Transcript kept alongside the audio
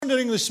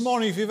wondering this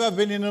morning if you've ever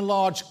been in a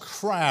large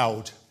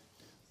crowd,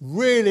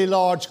 really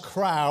large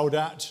crowd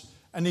at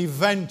an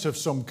event of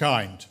some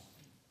kind.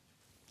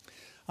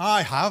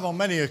 I have on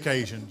many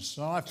occasions.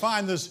 And I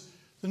find there's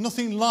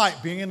nothing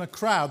like being in a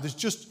crowd. There's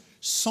just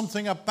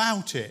something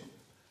about it.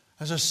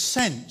 There's a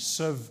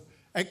sense of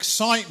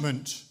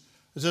excitement.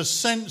 There's a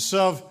sense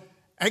of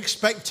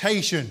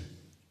expectation.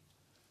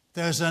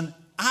 There's an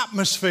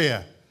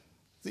atmosphere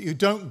that you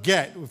don't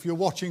get if you're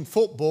watching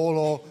football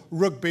or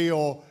rugby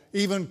or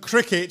even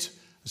cricket,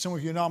 some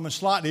of you know I'm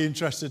slightly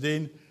interested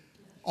in,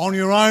 on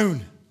your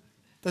own.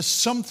 There's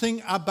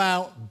something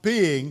about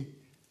being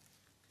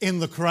in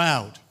the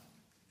crowd.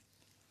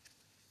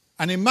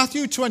 And in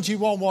Matthew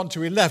 21,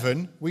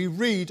 1-11, we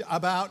read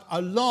about a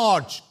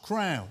large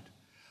crowd,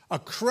 a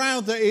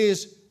crowd that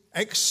is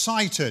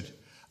excited,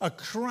 a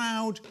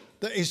crowd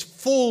that is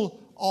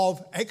full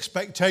of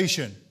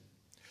expectation.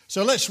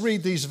 So let's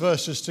read these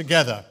verses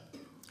together.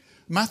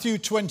 Matthew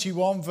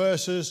 21,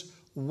 verses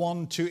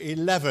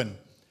 1-11.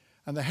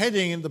 And the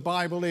heading in the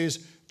Bible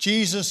is,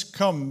 Jesus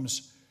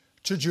comes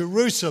to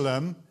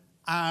Jerusalem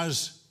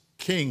as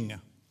King.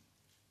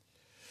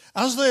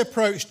 As they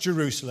approached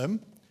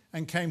Jerusalem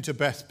and came to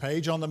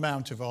Bethphage on the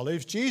Mount of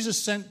Olives,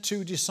 Jesus sent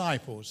 2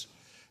 disciples,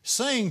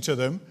 saying to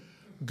them,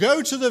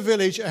 "Go to the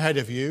village ahead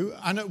of you,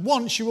 and at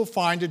once you will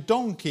find a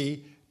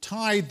donkey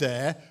tied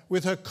there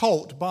with her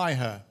colt by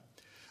her.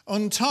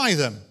 Untie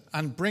them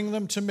and bring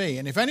them to me.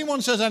 And if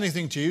anyone says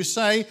anything to you,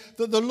 say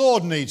that the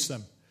Lord needs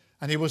them,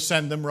 and he will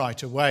send them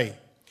right away."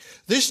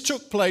 This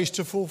took place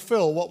to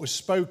fulfill what was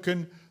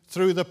spoken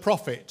through the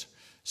prophet.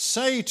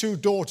 "Say to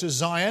daughter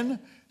Zion,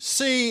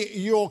 see,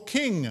 your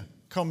king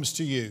comes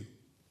to you,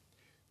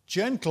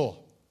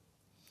 gentle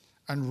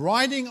and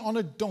riding on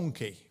a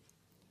donkey,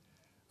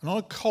 and on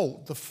a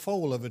colt, the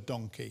foal of a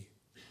donkey."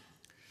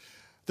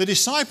 The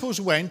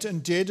disciples went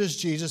and did as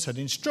Jesus had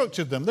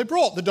instructed them. They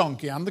brought the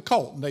donkey and the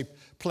colt, and they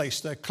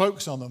placed their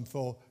cloaks on them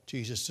for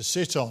Jesus to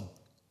sit on.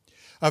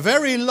 A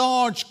very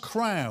large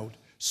crowd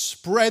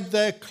spread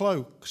their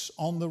cloaks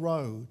on the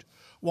road,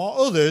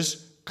 while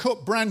others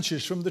cut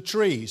branches from the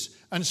trees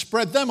and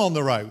spread them on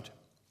the road.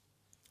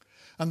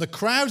 And the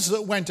crowds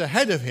that went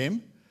ahead of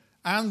him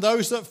and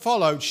those that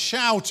followed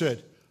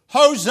shouted,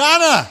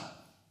 "Hosanna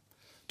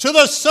to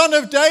the Son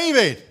of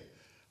David!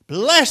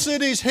 Blessed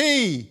is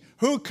he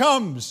who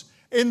comes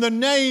in the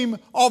name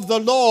of the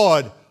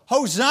Lord!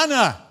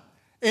 Hosanna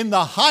in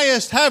the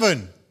highest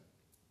heaven!"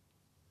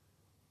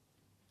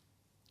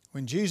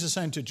 When Jesus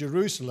entered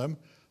Jerusalem,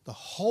 the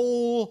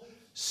whole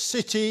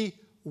city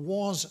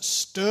was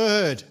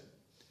stirred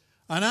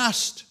and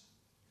asked,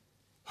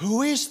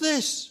 "Who is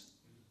this?"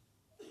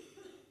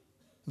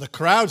 The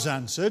crowds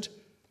answered,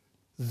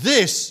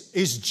 "This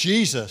is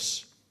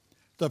Jesus,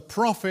 the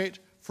prophet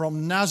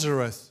from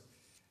Nazareth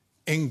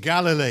in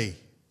Galilee."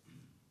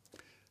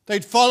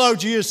 They'd followed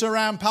Jesus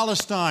around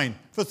Palestine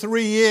for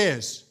 3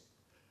 years.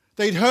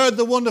 They'd heard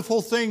the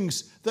wonderful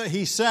things that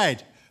he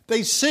said.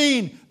 They'd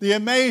seen the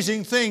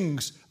amazing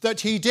things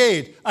that he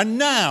did. And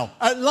now,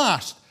 at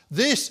last,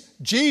 this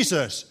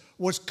Jesus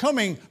was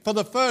coming for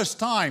the first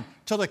time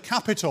to the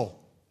capital,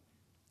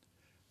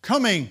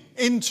 coming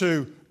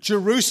into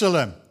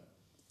Jerusalem.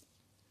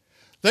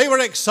 They were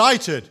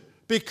excited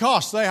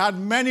because they had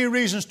many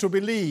reasons to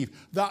believe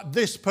that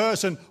this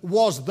person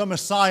was the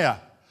Messiah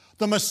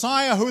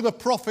who the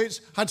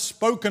prophets had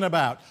spoken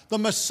about, the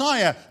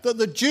Messiah that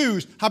the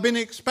Jews had been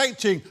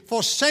expecting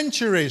for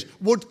centuries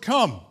would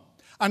come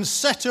and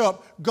set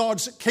up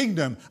God's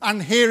kingdom.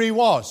 And here he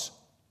was,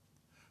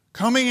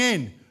 coming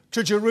in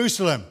to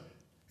Jerusalem.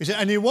 Is it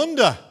any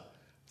wonder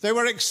they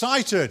were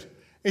excited?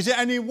 Is it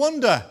any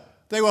wonder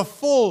they were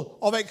full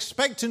of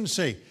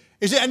expectancy?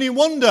 Is it any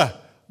wonder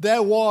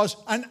there was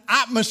an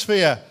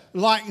atmosphere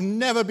like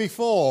never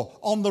before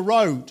on the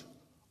road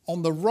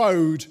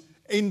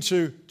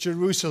into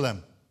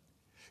Jerusalem?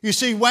 You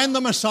see, when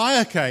the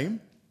Messiah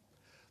came,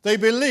 they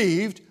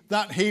believed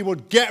that he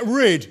would get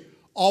rid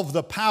of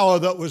the power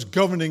that was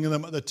governing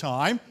them at the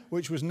time,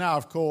 which was now,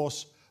 of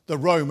course, the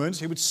Romans.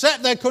 He would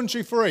set their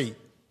country free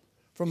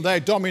from their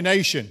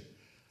domination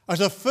as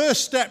a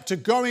first step to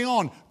going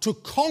on to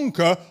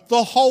conquer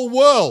the whole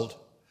world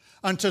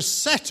and to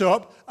set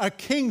up a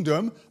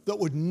kingdom that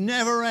would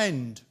never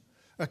end.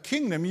 A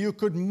kingdom you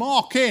could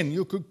mark in,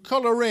 you could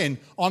colour in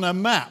on a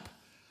map,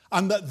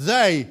 and that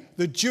they,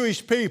 the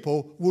Jewish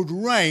people, would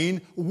reign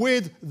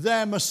with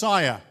their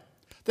Messiah.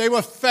 They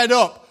were fed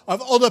up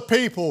of other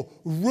people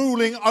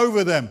ruling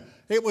over them.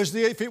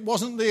 If it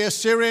wasn't the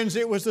Assyrians,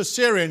 it was the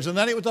Syrians, and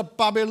then it was the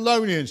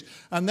Babylonians,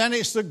 and then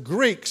it's the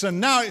Greeks,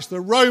 and now it's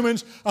the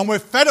Romans, and we're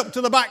fed up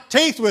to the back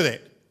teeth with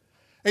it.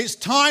 It's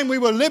time we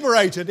were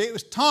liberated. It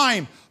was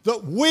time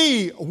that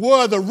we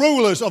were the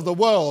rulers of the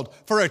world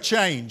for a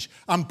change.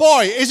 And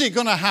boy, is it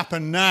going to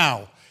happen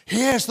now.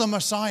 Here's the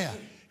Messiah.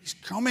 He's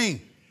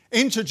coming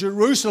into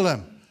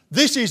Jerusalem.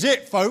 This is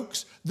it,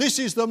 folks. This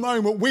is the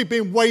moment we've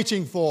been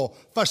waiting for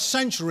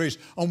centuries.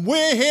 And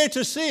we're here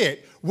to see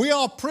it. We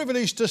are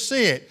privileged to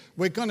see it.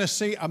 We're going to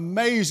see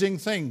amazing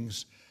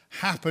things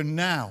happen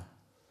now.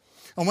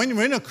 And when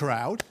you're in a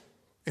crowd,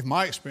 if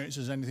my experience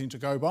is anything to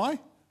go by.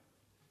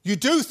 You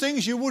do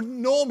things you wouldn't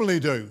normally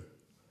do.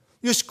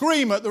 You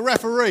scream at the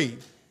referee.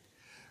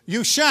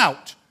 You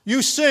shout.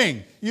 You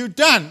sing. You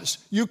dance.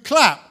 You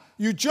clap.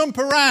 You jump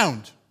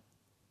around.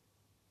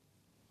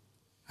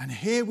 And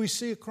here we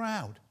see a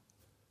crowd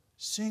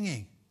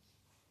singing,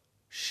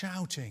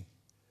 shouting,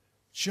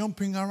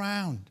 jumping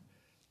around,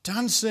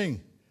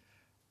 dancing.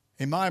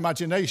 In my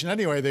imagination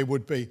anyway, they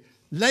would be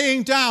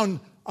laying down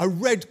a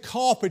red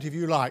carpet, if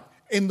you like,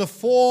 in the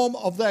form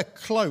of their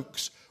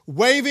cloaks,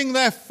 waving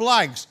their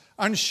flags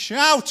and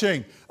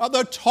shouting at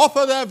the top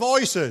of their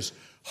voices,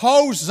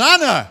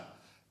 Hosanna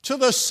to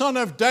the Son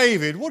of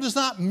David. What does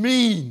that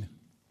mean?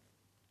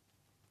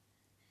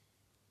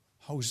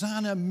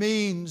 Hosanna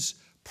means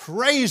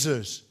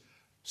praises.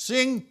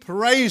 Sing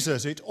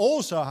praises. It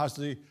also has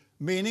the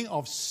meaning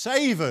of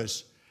save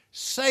us.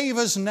 Save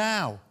us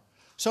now.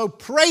 So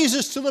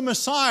praises to the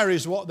Messiah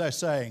is what they're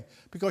saying.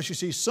 Because you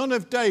see, Son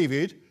of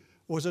David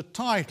was a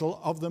title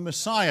of the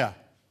Messiah.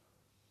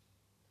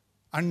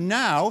 And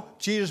now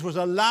Jesus was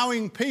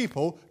allowing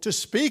people to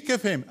speak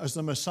of him as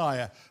the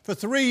Messiah. For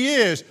 3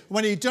 years,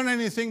 when he'd done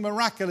anything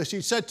miraculous,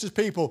 he said to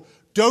people,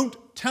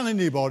 don't tell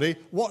anybody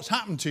what's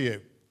happened to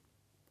you.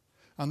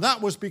 And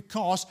that was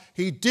because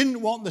he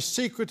didn't want the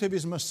secret of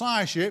his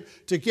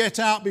messiahship to get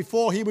out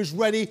before he was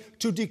ready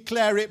to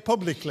declare it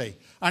publicly.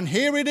 And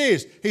here it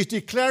is. He's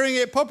declaring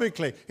it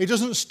publicly. He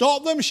doesn't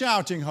stop them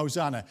shouting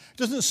Hosanna. He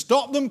doesn't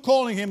stop them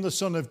calling him the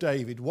Son of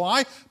David.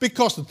 Why?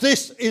 Because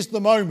this is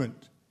the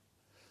moment.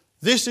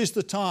 This is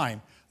the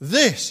time.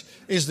 This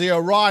is the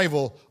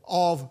arrival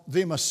of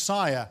the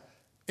Messiah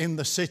in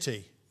the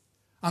city.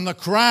 And the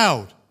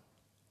crowd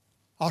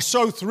are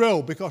so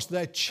thrilled because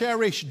their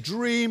cherished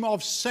dream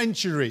of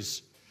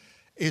centuries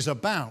is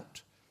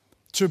about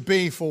to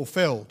be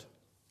fulfilled.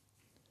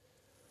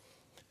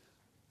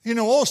 You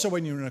know, also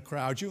when you're in a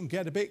crowd, you can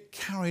get a bit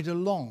carried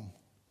along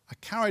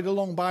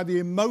by the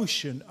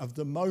emotion of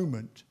the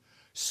moment.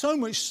 So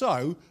much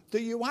so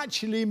that you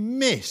actually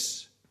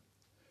miss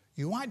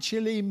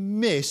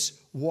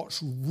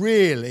what's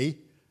really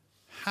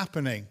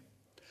happening.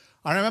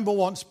 I remember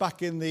once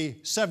back in the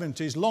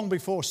 70s, long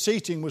before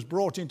seating was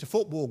brought into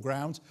football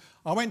grounds,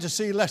 I went to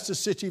see Leicester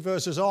City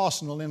versus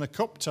Arsenal in a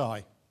cup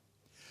tie.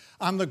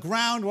 And the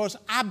ground was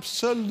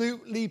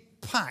absolutely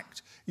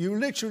packed. You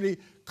literally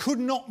could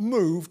not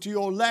move to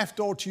your left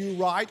or to your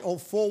right or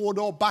forward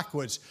or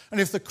backwards.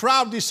 And if the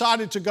crowd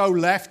decided to go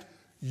left,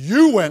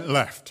 you went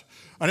left.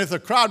 And if the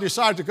crowd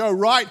decided to go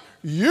right,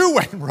 you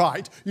went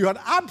right. You had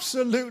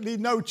absolutely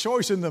no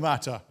choice in the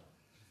matter.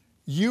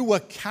 You were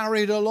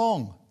carried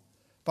along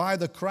by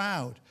the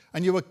crowd,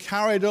 and you were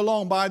carried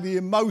along by the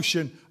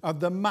emotion of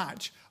the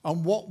match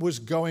and what was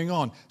going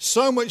on.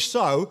 So much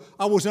so,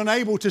 I was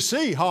unable to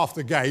see half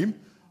the game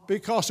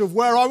because of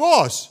where I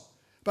was.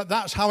 But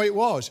that's how it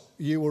was.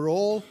 You were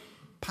all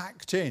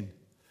packed in.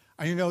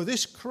 And you know,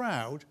 this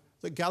crowd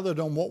that gathered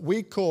on what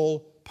we call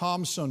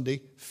Palm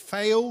Sunday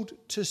failed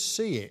to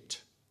see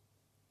it.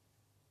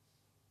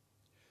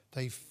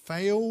 They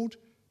failed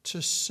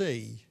to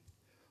see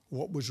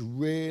what was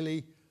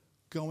really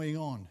going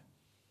on.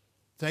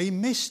 They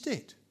missed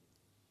it.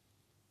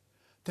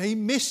 They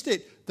missed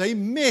it. They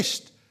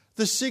missed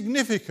the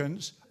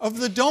significance of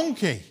the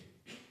donkey.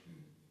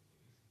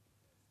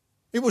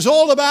 It was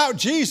all about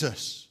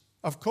Jesus,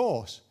 of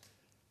course,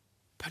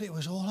 but it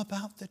was all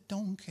about the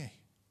donkey.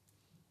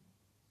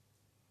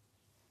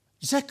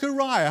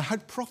 Zechariah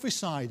had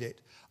prophesied it.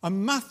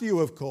 And Matthew,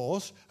 of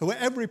course, who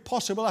at every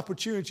possible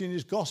opportunity in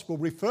his gospel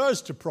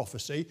refers to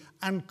prophecy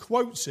and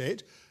quotes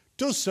it,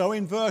 does so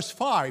in verse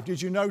 5. Did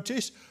you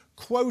notice?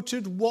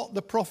 Quoted what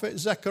the prophet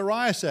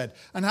Zechariah said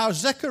and how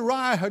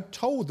Zechariah had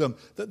told them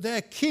that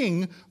their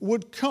king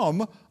would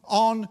come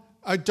on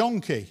a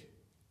donkey.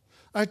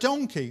 A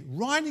donkey,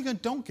 riding a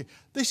donkey.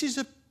 This is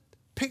a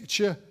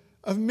picture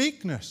of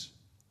meekness.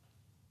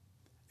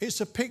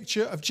 It's a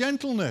picture of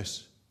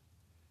gentleness.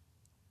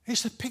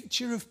 It's a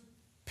picture of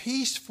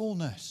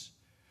peacefulness.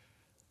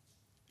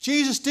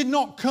 Jesus did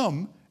not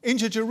come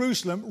into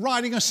Jerusalem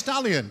riding a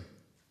stallion.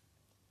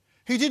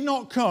 He did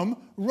not come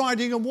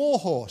riding a war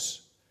horse.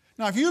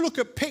 Now, if you look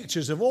at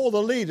pictures of all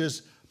the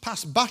leaders,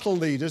 past battle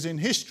leaders in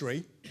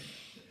history,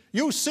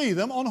 you'll see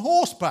them on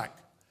horseback.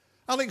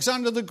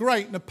 Alexander the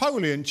Great,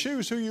 Napoleon,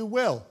 choose who you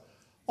will,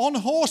 on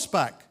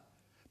horseback.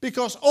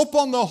 Because up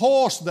on the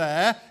horse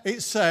there,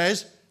 it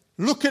says,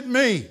 look at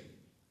me.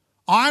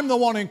 I'm the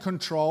one in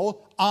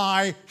control.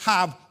 I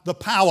have the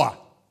power.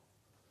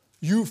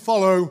 You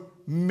follow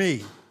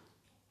me.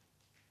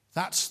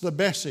 That's the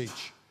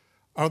message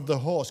of the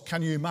horse.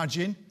 Can you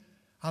imagine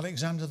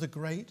Alexander the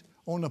Great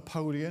or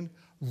Napoleon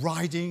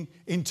riding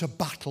into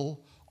battle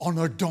on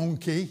a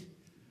donkey?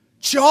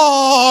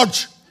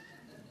 Charge!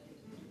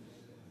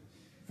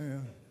 Yeah.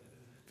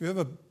 If you've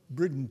ever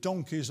ridden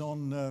donkeys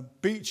on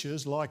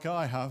beaches like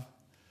I have,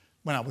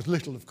 when I was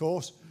little, of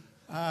course,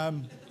 I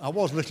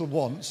was little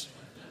once,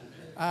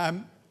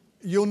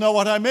 you'll know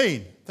what I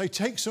mean. They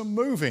take some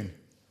moving,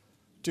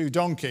 do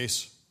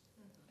donkeys.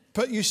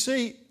 But you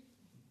see,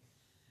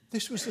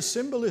 This was the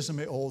symbolism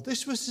of it all.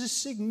 This was the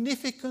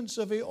significance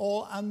of it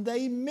all, and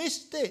they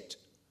missed it.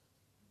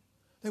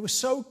 They were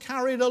so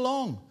carried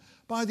along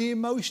by the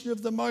emotion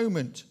of the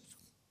moment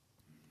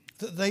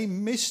that they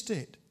missed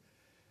it.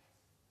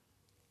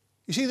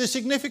 You see, the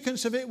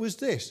significance of it was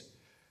this.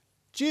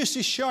 Jesus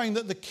is showing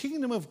that the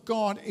kingdom of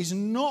God is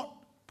not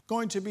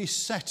going to be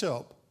set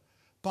up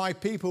by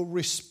people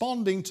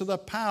responding to the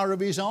power of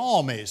his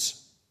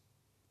armies,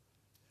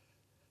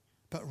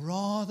 but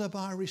rather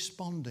by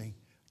responding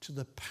to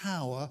the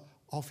power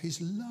of his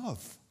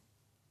love.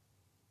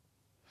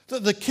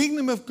 That the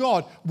kingdom of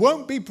God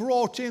won't be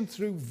brought in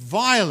through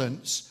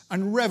violence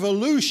and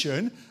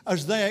revolution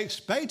as they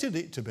expected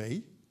it to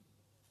be,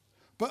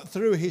 but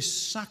through his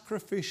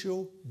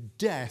sacrificial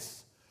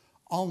death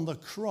on the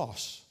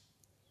cross.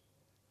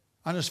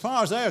 And as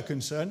far as they are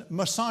concerned,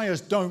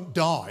 messiahs don't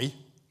die.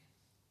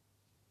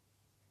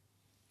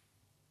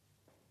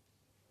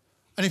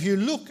 And if you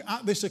look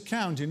at this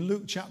account in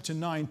Luke chapter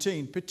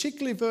 19,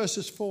 particularly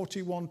verses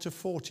 41 to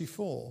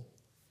 44,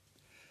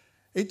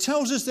 it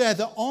tells us there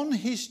that on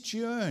his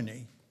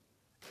journey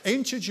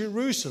into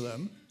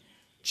Jerusalem,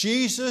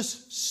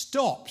 Jesus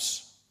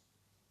stops.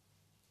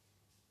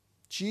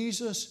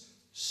 Jesus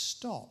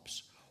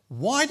stops.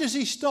 Why does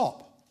he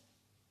stop?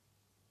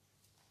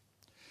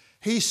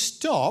 He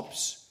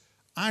stops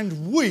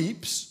and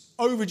weeps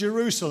over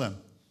Jerusalem.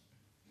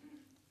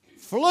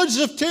 Floods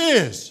of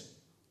tears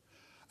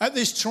at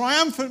this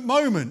triumphant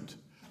moment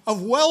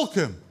of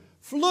welcome.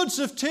 Floods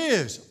of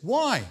tears.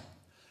 Why?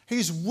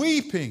 He's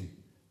weeping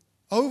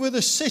over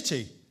the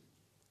city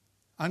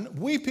and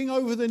weeping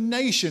over the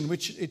nation,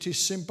 which it is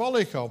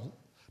symbolic of,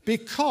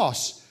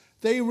 because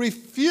they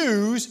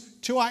refuse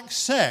to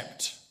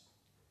accept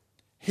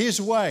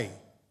his way.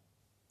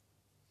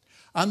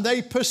 And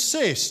they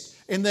persist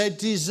in their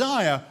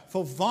desire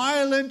for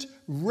violent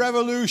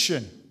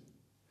revolution,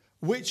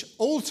 which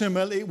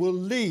ultimately will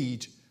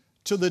lead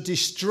to the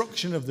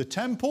destruction of the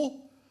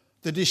temple,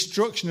 the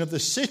destruction of the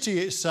city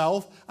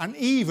itself, and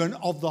even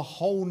of the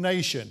whole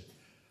nation.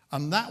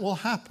 And that will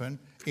happen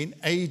in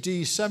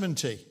AD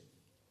 70.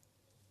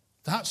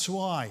 That's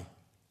why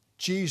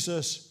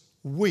Jesus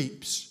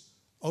weeps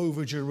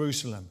over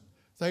Jerusalem.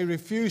 They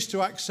refuse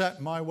to accept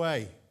my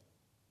way.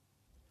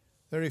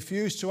 They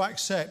refuse to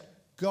accept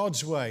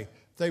God's way.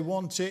 They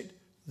want it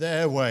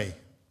their way.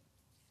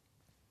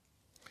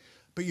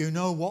 But you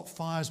know what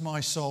fires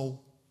my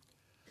soul?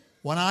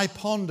 When I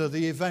ponder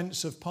the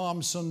events of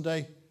Palm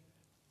Sunday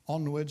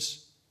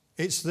onwards,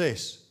 it's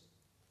this.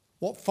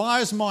 What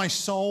fires my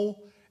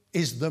soul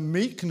is the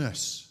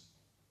meekness.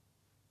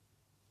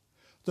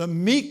 The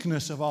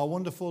meekness of our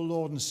wonderful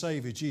Lord and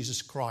Saviour,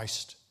 Jesus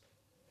Christ.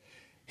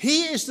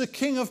 He is the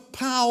King of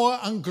power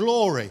and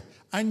glory,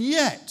 and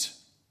yet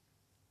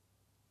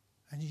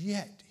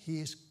he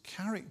is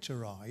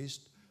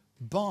characterized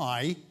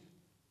by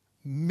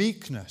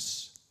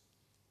meekness.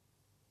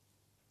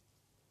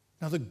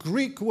 Now, the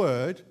Greek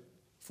word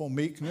for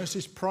meekness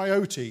is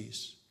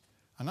praiotes,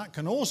 and that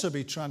can also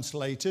be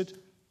translated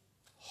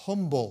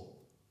humble.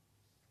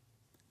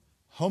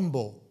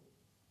 Humble.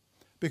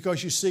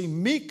 Because you see,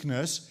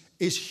 meekness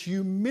is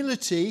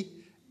humility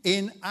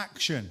in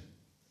action.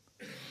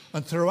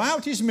 And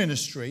throughout his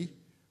ministry,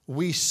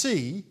 we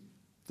see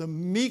the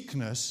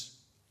meekness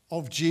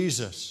of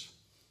Jesus.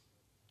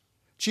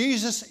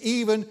 Jesus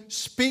even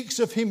speaks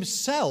of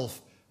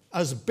himself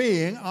as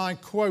being, I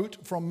quote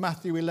from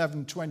Matthew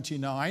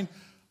 11:29,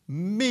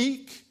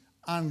 meek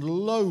and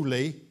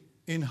lowly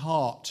in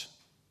heart.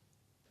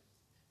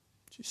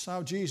 Just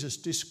how Jesus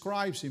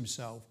describes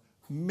himself,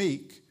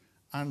 meek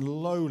and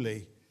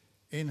lowly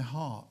in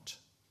heart.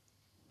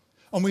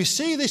 And we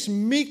see this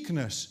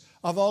meekness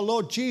of our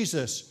Lord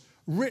Jesus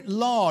writ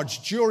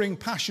large during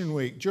Passion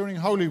Week, during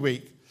Holy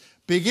Week,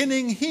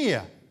 beginning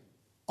here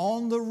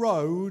on the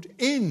road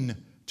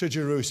in to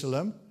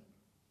Jerusalem,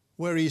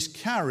 where he's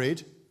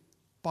carried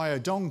by a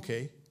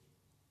donkey,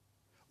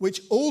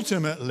 which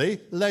ultimately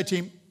led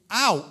him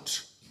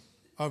out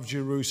of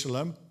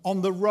Jerusalem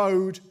on the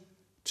road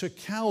to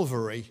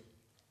Calvary,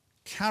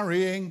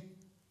 carrying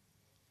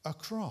a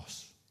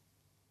cross.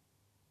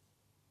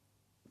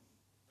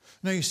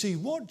 Now you see,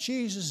 what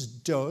Jesus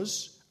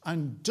does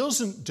and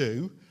doesn't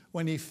do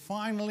when he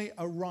finally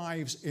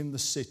arrives in the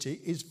city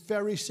is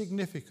very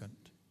significant.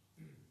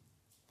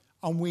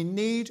 And we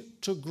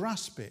need to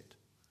grasp it.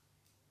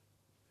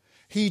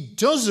 He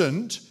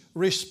doesn't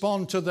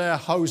respond to their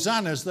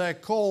hosannas, their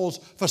calls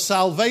for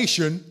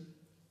salvation,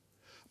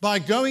 by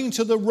going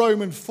to the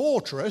Roman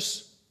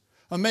fortress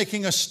and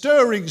making a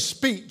stirring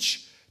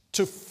speech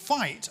to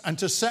fight and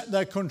to set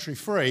their country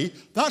free.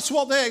 That's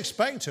what they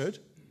expected.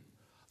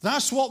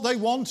 That's what they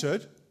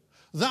wanted.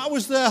 That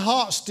was their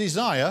heart's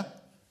desire.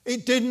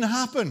 It didn't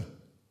happen.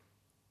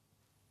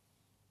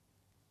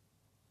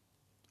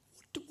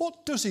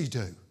 What does he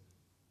do?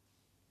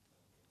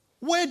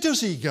 Where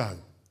does he go?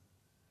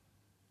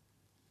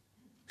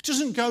 He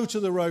doesn't go to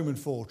the Roman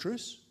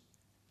fortress.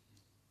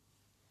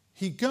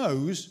 He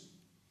goes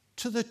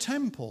to the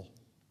temple.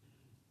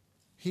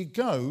 He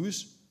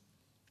goes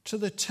to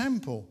the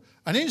temple.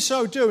 And in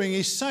so doing,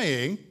 he's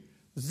saying,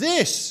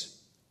 this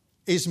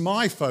is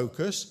my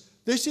focus.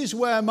 This is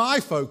where my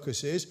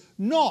focus is,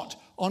 not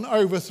on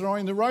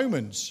overthrowing the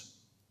Romans.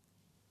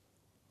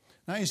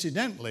 Now,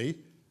 incidentally,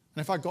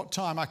 and if I got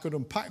time, I could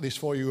unpack this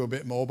for you a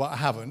bit more, but I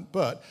haven't.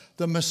 But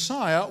the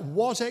Messiah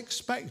was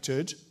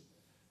expected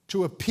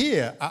to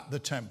appear at the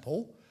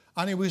temple,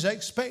 and he was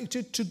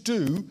expected to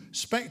do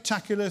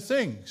spectacular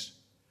things.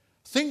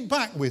 Think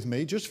back with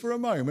me just for a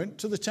moment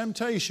to the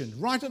temptation,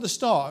 right at the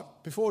start,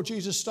 before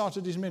Jesus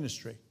started his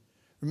ministry.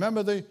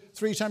 Remember the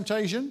 3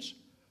 temptations?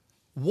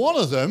 One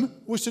of them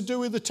was to do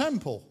with the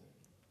temple.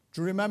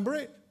 Do you remember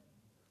it?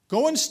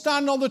 Go and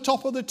stand on the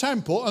top of the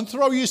temple and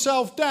throw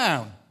yourself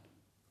down.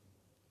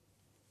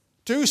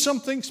 Do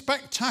something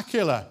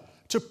spectacular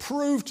to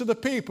prove to the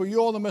people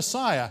you're the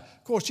Messiah.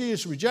 Of course,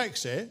 Jesus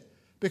rejects it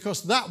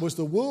because that was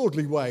the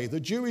worldly way, the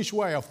Jewish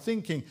way of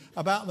thinking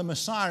about the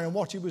Messiah and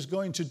what he was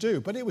going to do.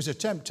 But it was a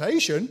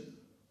temptation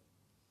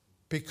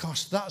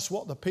because that's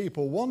what the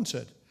people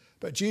wanted.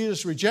 But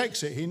Jesus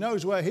rejects it. He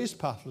knows where his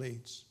path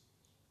leads.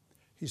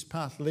 His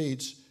path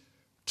leads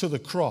to the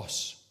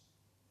cross.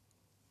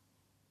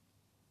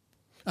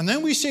 And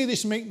then we see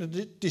this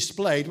meekness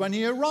displayed when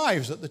he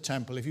arrives at the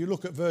temple. If you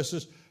look at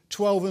verses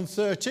 12 and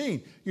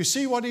 13, you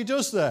see what he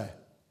does there.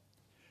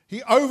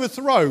 He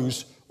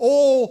overthrows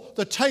all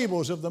the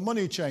tables of the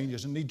money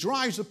changers and he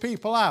drives the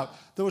people out.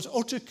 There was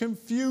utter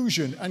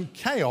confusion and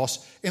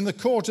chaos in the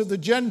court of the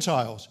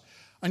Gentiles.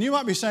 And you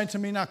might be saying to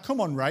me, now come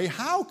on, Ray,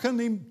 how can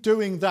him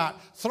doing that,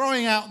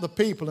 throwing out the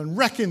people and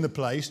wrecking the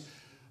place,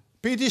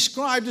 be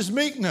described as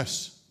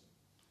meekness?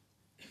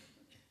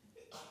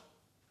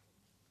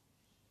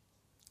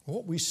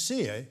 What we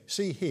see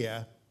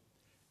here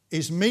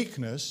is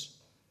meekness,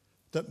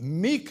 that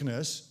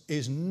meekness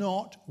is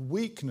not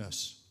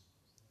weakness.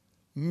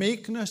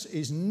 Meekness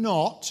is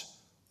not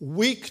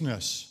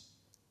weakness.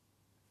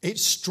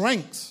 It's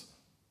strength.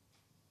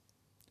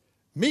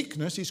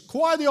 Meekness is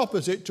quite the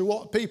opposite to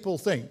what people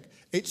think.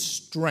 It's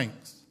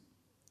strength.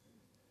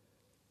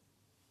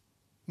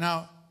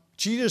 Now,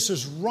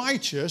 Jesus'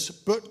 righteous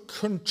but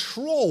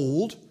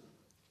controlled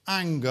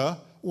anger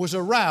was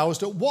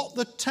aroused at what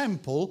the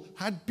temple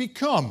had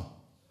become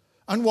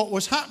and what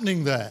was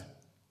happening there.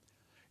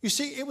 You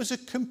see, it was a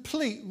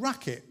complete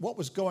racket, what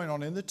was going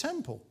on in the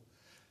temple.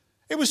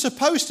 It was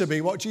supposed to be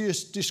what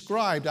Jesus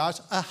described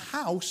as a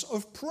house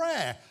of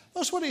prayer.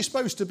 That's what it's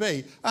supposed to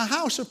be, a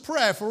house of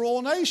prayer for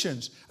all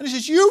nations. And he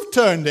says, you've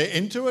turned it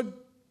into a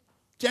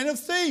den of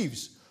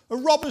thieves, a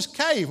robber's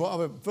cave,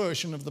 whatever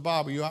version of the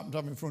Bible you happen to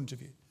have in front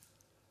of you.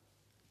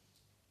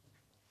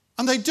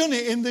 And they'd done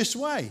it in this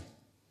way.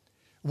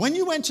 When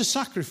you went to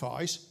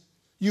sacrifice,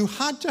 you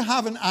had to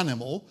have an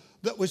animal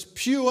that was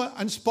pure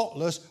and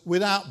spotless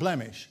without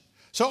blemish.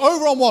 So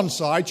over on one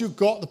side, you've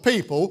got the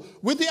people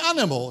with the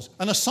animals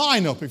and a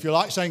sign up, if you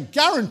like, saying,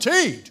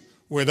 guaranteed,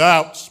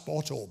 without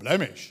spot or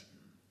blemish.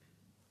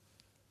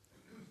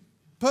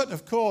 But,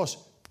 of course,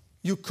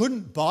 you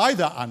couldn't buy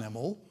that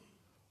animal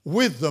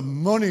with the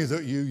money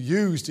that you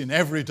used in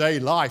everyday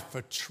life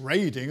for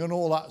trading and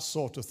all that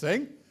sort of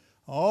thing.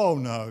 Oh,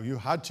 no, you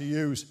had to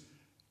use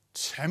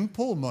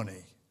temple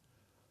money,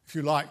 if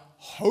you like,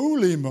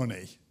 holy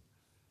money.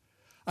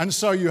 And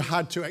so you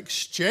had to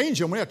exchange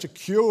them. We had to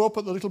queue up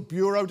at the little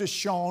bureau de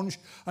change,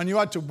 and you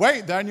had to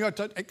wait there, and you had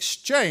to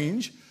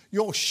exchange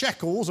your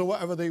shekels or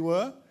whatever they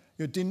were,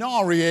 your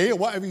denarii or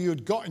whatever you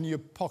had got in your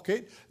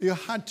pocket. You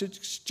had to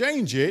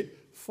exchange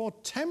it for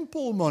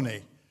temple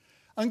money.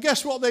 And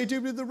guess what they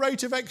did with the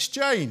rate of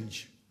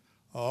exchange?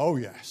 Oh,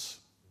 yes.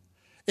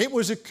 It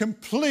was a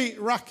complete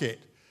racket.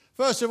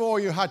 First of all,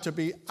 you had to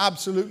be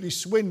absolutely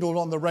swindled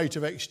on the rate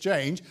of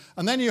exchange,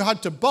 and then you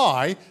had to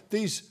buy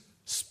these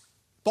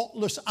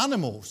spotless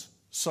animals,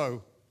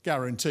 so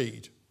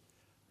guaranteed.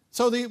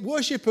 So the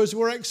worshippers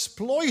were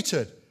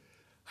exploited.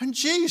 And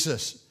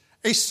Jesus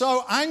is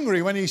so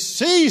angry when he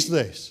sees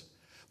this.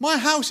 My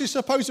house is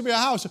supposed to be a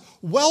house.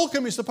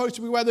 Welcome is supposed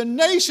to be where the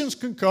nations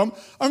can come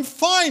and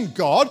find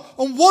God.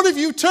 And what have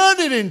you turned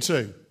it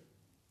into?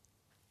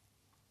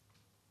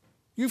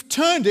 You've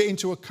turned it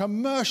into a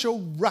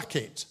commercial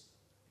racket.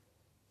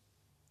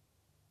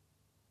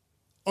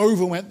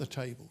 Over went the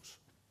tables.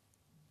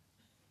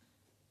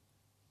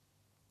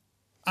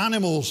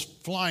 Animals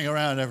flying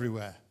around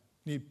everywhere.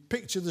 You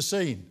picture the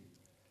scene.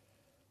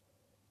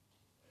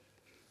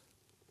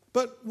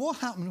 But what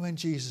happened when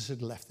Jesus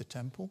had left the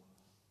temple?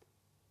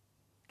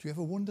 Do you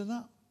ever wonder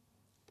that?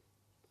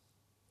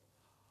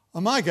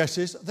 And my guess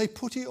is they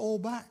put it all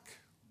back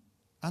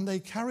and they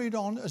carried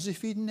on as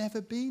if he'd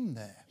never been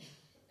there.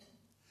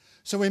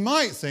 So we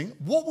might think,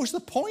 what was the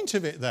point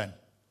of it then?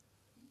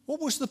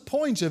 What was the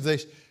point of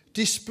this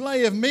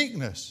display of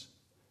meekness?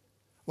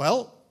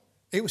 Well,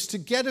 it was to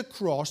get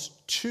across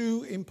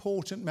 2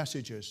 important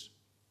messages.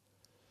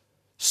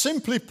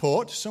 Simply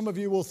put, some of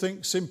you will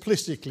think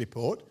simplistically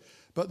put,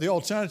 but the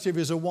alternative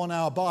is a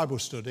 1-hour Bible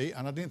study,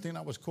 and I didn't think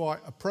that was quite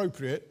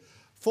appropriate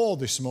for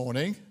this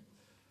morning.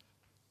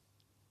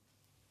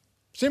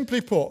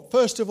 Simply put,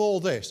 first of all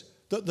this,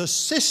 that the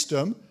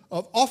system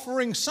of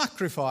offering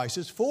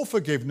sacrifices for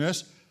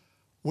forgiveness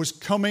was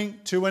coming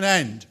to an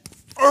end.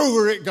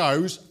 Over it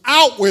goes,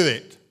 out with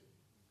it.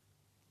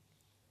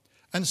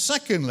 And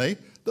secondly,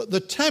 that the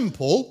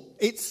temple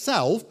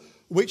itself,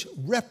 which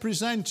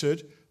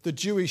represented the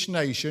Jewish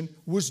nation,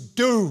 was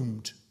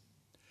doomed.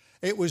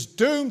 It was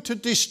doomed to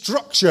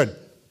destruction,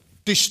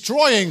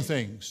 destroying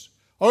things,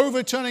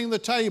 overturning the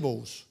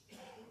tables.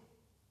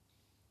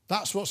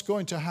 That's what's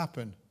going to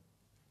happen.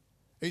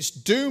 It's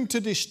doomed to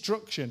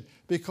destruction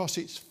because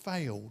it's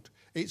failed.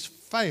 It's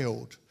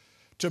failed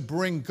to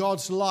bring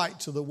God's light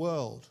to the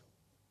world.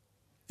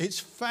 It's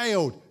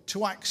failed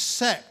to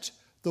accept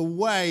the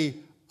way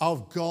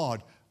of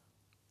God,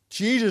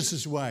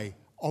 Jesus' way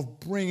of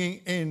bringing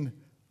in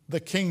the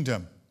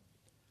kingdom.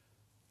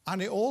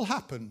 And it all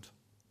happened.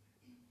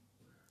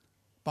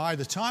 By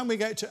the time we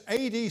get to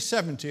AD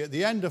 70, at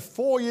the end of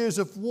 4 years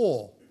of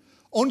war,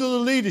 under the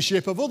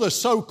leadership of other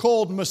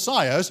so-called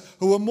messiahs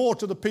who were more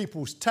to the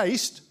people's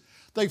taste,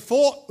 they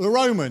fought the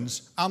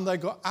Romans and they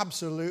got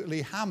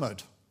absolutely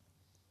hammered.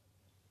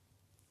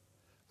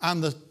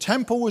 And the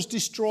temple was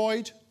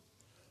destroyed,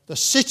 the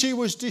city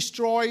was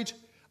destroyed,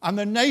 and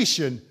the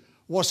nation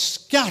was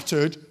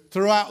scattered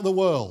throughout the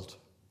world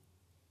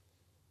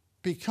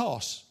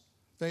because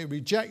they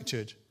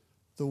rejected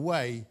the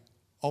way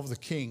of the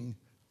King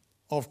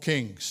of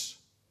Kings.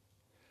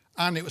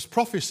 And it was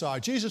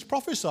prophesied. Jesus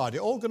prophesied it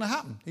all going to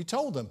happen. He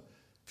told them.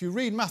 If you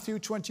read Matthew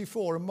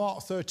 24 and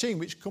Mark 13,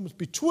 which comes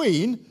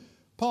between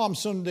Palm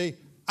Sunday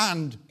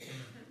and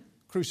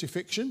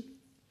crucifixion,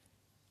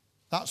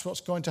 that's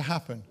what's going to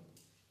happen.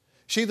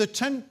 See, the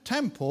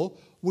temple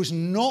was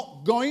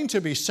not going to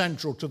be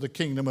central to the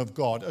kingdom of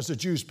God as the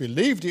Jews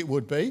believed it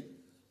would be.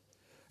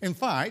 In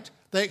fact,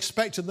 they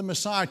expected the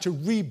Messiah to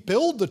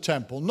rebuild the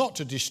temple, not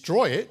to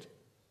destroy it.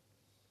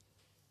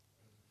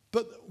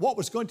 But what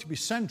was going to be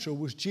central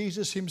was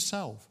Jesus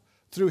himself.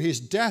 Through his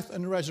death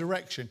and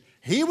resurrection,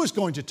 he was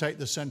going to take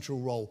the central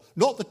role,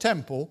 not the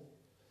temple,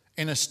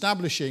 in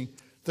establishing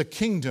the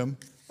kingdom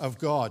of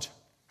God.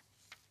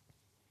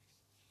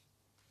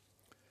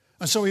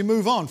 And so we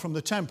move on from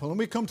the temple and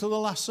we come to the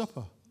Last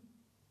Supper.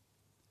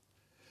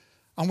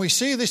 And we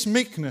see this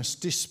meekness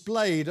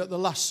displayed at the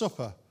Last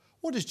Supper.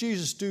 What does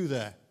Jesus do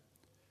there?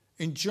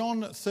 In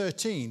John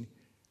 13,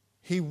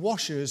 he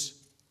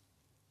washes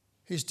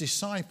his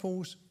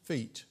disciples'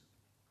 feet.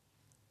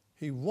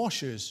 He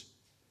washes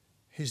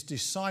his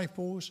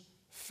disciples'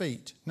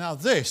 feet. Now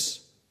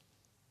this,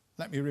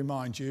 let me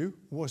remind you,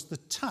 was the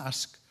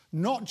task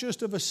not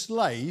just of a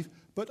slave,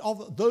 but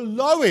of the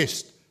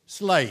lowest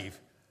slave.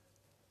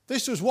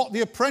 This was what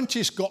the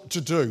apprentice got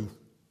to do.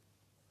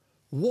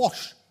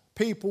 Wash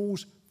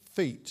people's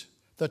feet.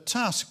 The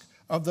task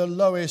of the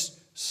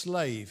lowest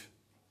slave.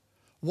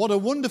 What a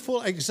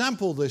wonderful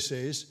example this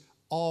is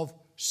of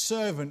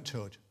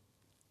servanthood.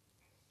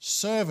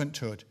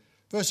 Servanthood.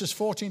 Verses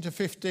 14 to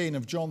 15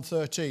 of John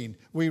 13,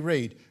 we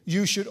read,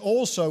 "You should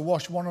also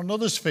wash one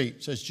another's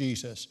feet," says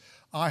Jesus.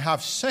 "I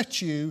have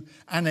set you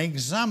an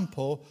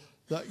example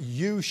that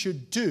you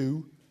should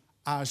do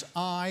as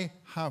I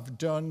have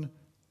done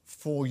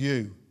for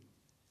you."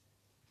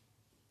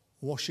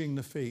 Washing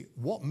the feet.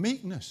 What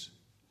meekness.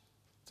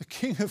 The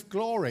King of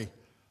Glory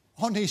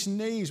on his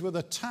knees with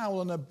a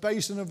towel and a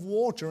basin of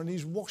water, and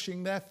he's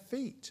washing their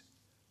feet.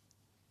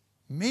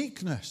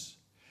 Meekness.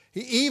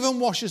 He even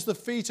washes the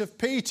feet of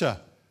Peter,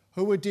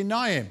 who would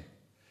deny him.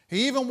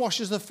 He even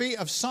washes the feet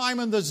of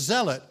Simon the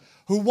Zealot,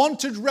 who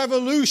wanted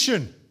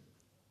revolution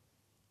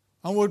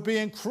and would be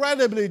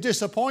incredibly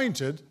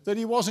disappointed that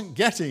he wasn't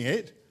getting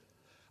it.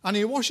 And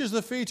he washes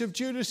the feet of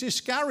Judas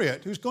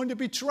Iscariot, who's going to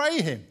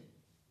betray him.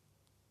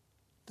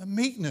 The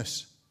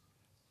meekness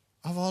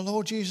of our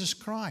Lord Jesus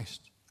Christ.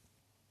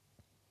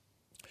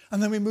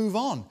 And then we move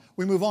on.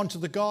 We move on to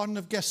the Garden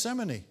of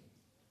Gethsemane,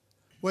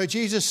 where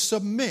Jesus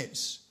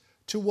submits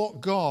to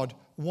what God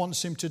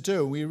wants him to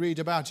do. We read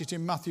about it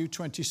in Matthew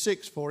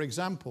 26, for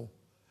example.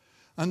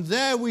 And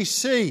there we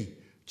see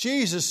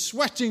Jesus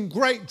sweating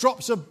great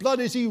drops of blood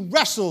as he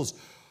wrestles,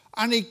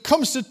 and he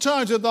comes to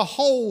terms with the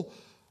whole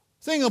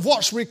thing of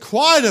what's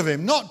required of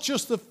him, not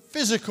just the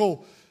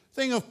physical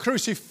thing of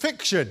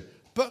crucifixion,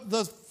 but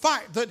the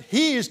fact that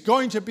he is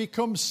going to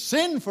become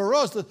sin for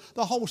us,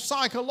 the whole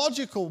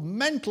psychological,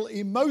 mental,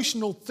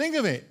 emotional thing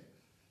of it.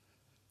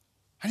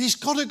 And he's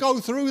got to go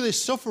through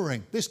this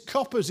suffering, this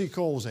cup as he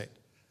calls it.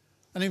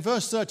 And in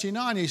verse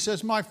 39 he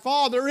says, "My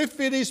Father, if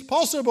it is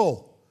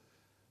possible."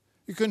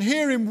 You can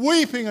hear him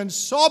weeping and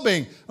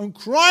sobbing and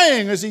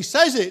crying as he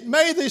says it,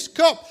 "May this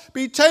cup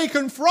be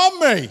taken from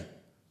me."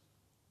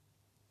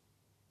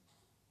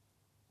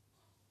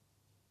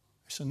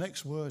 It's the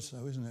next words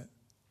though, isn't it?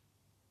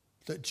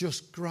 That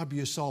just grab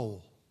your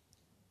soul.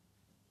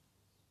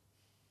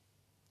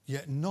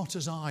 "Yet not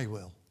as I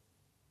will,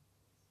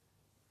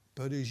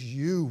 but as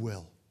you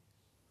will."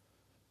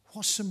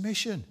 What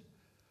submission.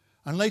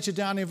 And later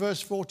down in verse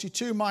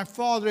 42, "My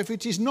Father, if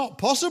it is not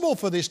possible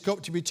for this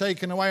cup to be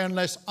taken away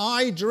unless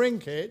I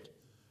drink it,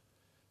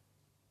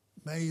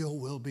 may your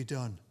will be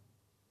done."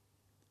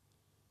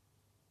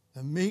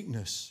 The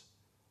meekness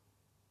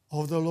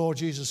of the Lord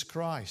Jesus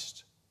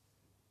Christ.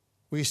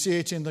 We see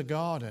it in the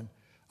garden,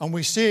 and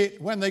we see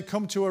it when they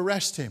come to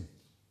arrest him.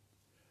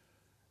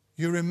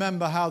 You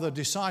remember how the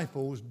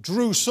disciples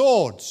drew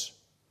swords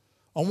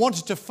and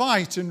wanted to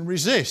fight and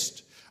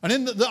resist.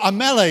 And a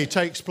melee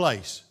takes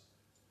place.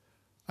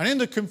 And in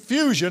the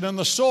confusion and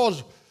the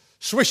swords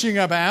swishing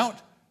about,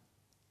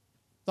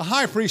 the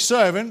high priest's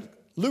servant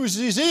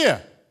loses his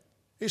ear.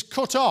 It's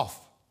cut off.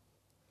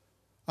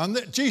 And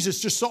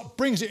Jesus just sort of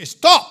brings it.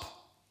 Stop!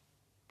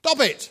 Stop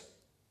it!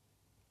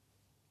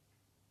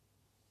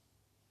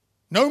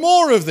 No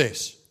more of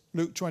this.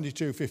 Luke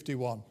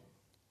 22:51.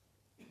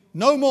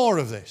 No more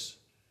of this.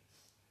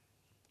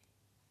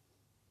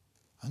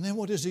 And then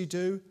what does he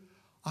do?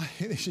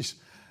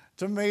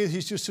 To me,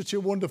 it's just such a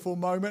wonderful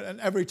moment. And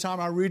every time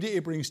I read it,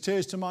 it brings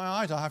tears to my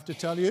eyes, I have to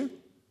tell you.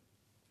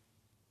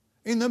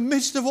 In the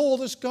midst of all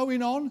that's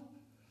going on,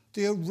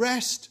 the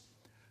arrest,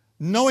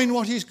 knowing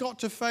what he's got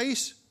to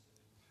face,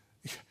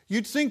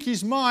 you'd think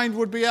his mind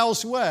would be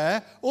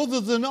elsewhere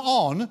other than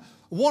on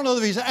one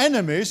of his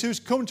enemies who's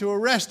come to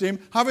arrest him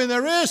having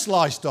their ear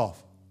sliced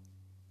off.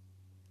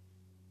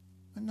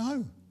 But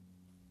no.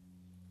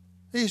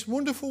 These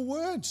wonderful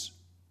words.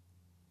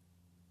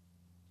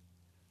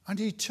 And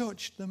he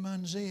touched the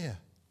man's ear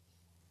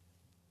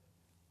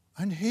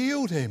and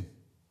healed him.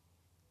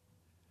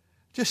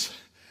 Just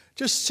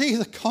see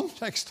the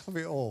context of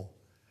it all.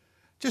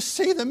 Just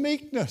see the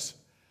meekness.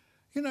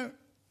 You know,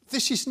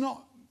 this is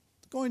not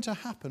going to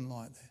happen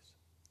like this.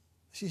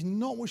 This is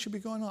not what should be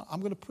going on. I'm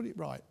going to put it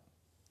right.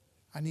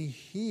 And he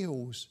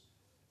heals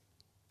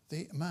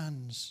the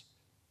man's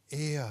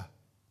ear.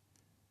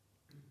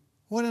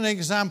 What an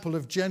example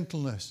of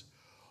gentleness.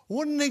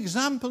 What an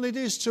example it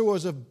is to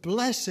us of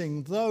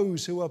blessing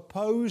those who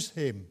oppose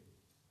him.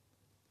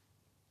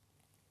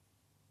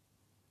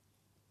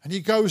 And he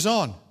goes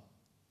on.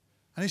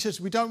 And he says,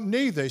 we don't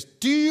need this.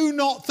 Do you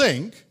not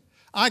think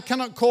I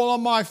cannot call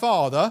on my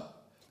Father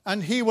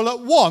and he will at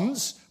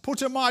once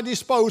put at my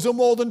disposal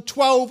more than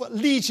 12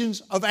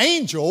 legions of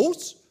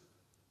angels?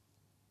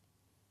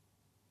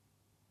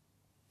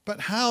 But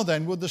how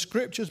then would the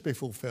scriptures be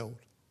fulfilled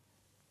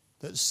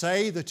that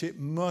say that it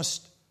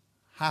must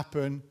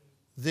happen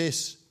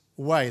this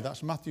way?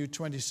 That's Matthew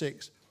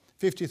 26,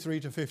 53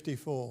 to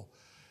 54.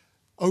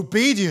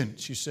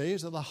 Obedience, you see,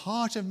 is at the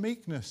heart of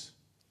meekness.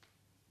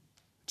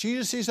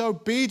 Jesus is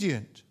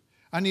obedient,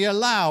 and he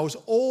allows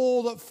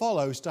all that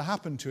follows to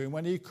happen to him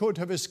when he could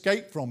have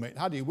escaped from it,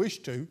 had he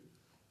wished to.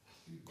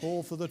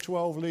 Call for the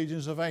 12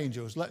 legions of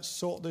angels. Let's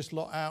sort this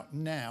lot out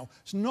now.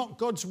 It's not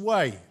God's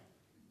way.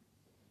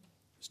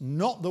 It's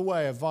not the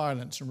way of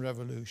violence and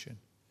revolution.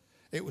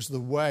 It was the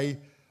way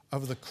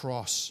of the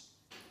cross.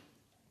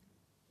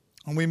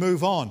 And we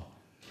move on.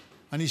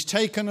 And he's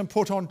taken and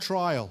put on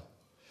trial.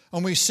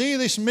 And we see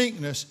this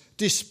meekness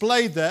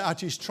displayed there at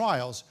his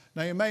trials.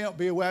 Now, you may not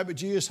be aware, but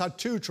Jesus had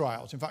 2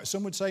 trials. In fact,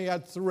 some would say he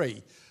had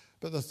 3.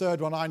 But the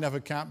third one I never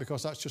count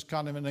because that's just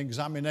kind of an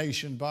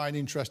examination by an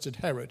interested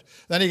Herod.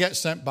 Then he gets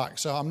sent back.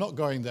 So I'm not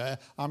going there.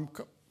 I'm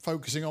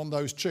focusing on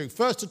those 2.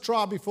 First, a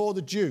trial before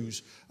the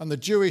Jews and the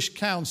Jewish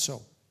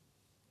council.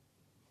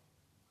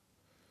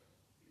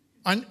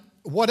 And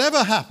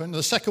whatever happened,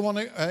 the second one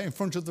in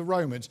front of the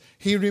Romans,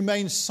 he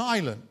remained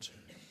silent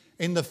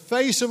in the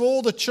face of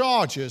all the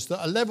charges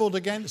that are levelled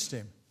against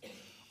him.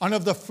 And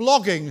of the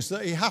floggings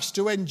that he has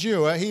to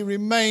endure, he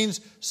remains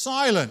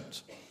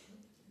silent.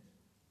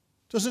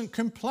 Doesn't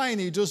complain,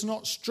 he does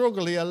not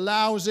struggle, he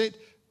allows it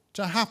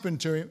to happen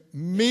to him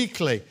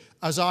meekly,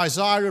 as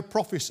Isaiah had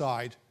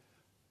prophesied.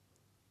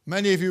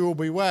 Many of you will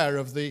be aware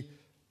of the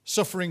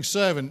suffering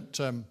servant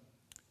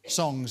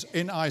songs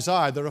in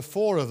Isaiah. There are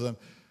 4 of them.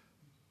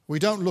 We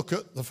don't look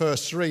at the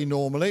first 3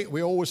 normally.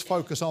 We always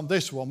focus on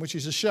this one, which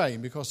is a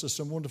shame because there's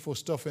some wonderful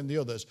stuff in the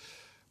others.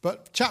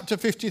 But chapter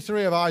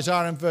 53 of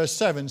Isaiah and verse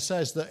 7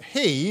 says that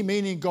he,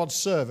 meaning God's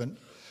servant,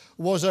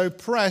 was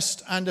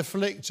oppressed and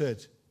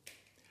afflicted,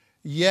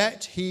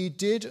 yet he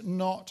did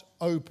not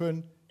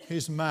open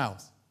his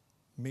mouth.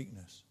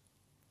 Meekness.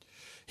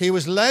 He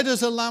was led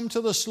as a lamb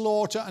to the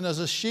slaughter, and as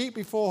a sheep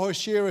before her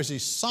shearers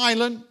is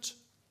silent.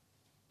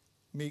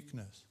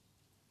 Meekness.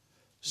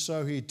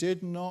 So he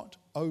did not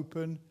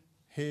open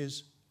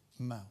his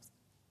mouth.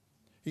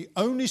 He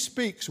only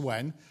speaks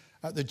when,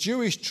 at the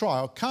Jewish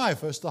trial,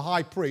 Caiaphas, the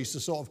high priest, the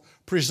sort of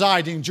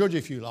presiding judge,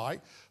 if you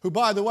like, who,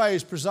 by the way,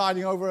 is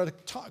presiding over a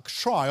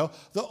trial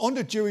that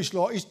under Jewish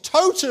law is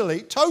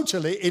totally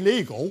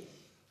illegal.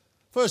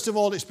 First of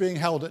all, it's being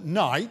held at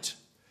night.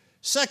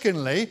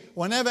 Secondly,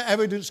 whenever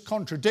evidence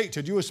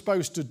contradicted, you were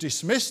supposed to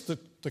dismiss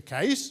the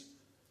case.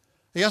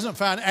 He hasn't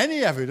found any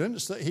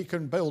evidence that he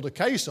can build a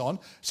case on,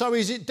 so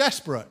he's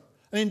desperate.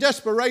 And in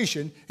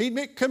desperation, he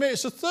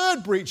commits a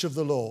third breach of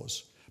the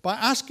laws by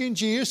asking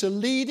Jesus a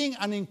leading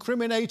and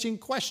incriminating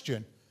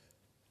question.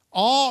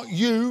 Are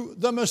you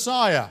the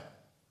Messiah?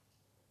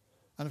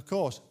 And of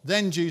course,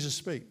 then Jesus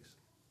speaks.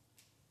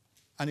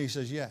 And he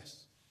says,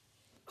 yes,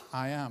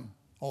 I am.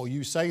 Or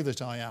you say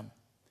that I am.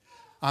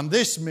 And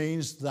this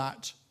means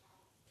that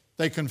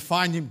they can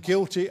find him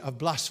guilty of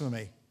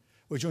blasphemy,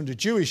 which under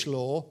Jewish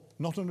law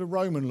not under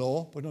Roman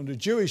law, but under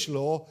Jewish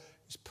law,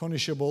 is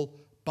punishable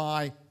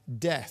by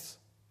death.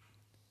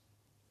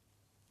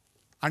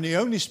 And he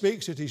only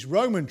speaks at his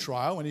Roman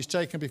trial when he's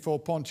taken before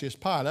Pontius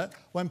Pilate,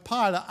 when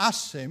Pilate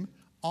asks him,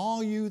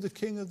 "Are you the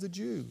King of the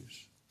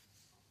Jews?"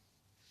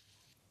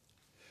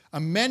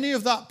 And many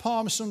of that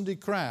Palm Sunday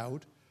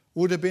crowd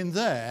would have been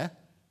there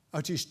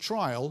at his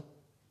trial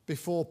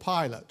before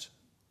Pilate.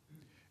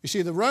 You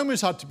see, the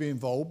Romans had to be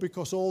involved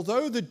because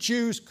although the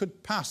Jews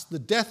could pass the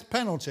death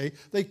penalty,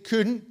 they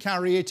couldn't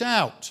carry it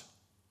out.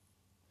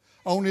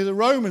 Only the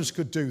Romans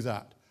could do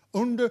that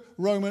under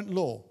Roman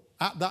law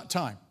at that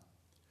time.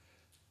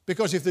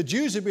 Because if the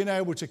Jews had been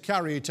able to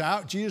carry it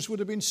out, Jesus would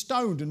have been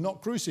stoned and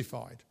not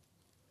crucified.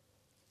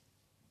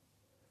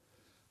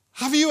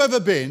 Have you ever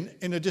been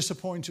in a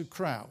disappointed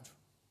crowd?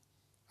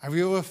 Have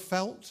you ever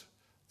felt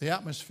the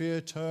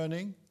atmosphere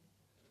turning,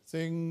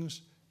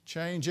 things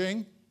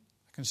changing?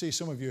 I can see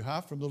some of you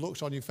have from the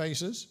looks on your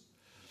faces.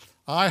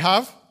 I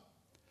have.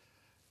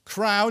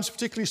 Crowds,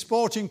 particularly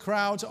sporting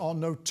crowds, are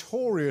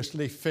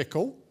notoriously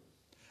fickle,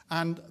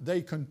 and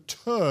they can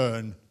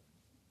turn.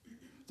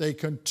 They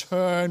can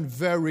turn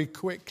very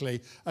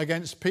quickly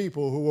against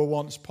people who were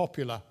once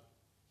popular.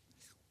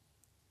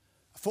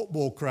 A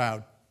football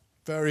crowd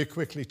very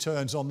quickly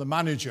turns on the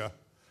manager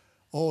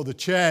or the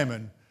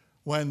chairman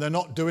when they're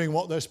not doing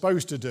what they're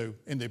supposed to do,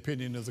 in the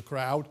opinion of the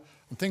crowd,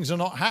 and things are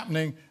not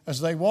happening as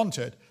they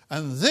wanted.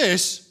 And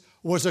this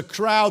was a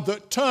crowd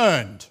that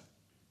turned,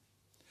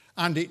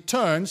 and it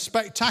turned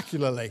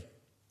spectacularly.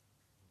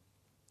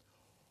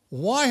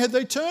 Why had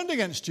they turned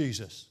against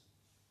Jesus?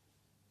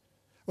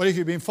 Well, if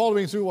you've been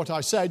following through what I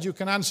said, you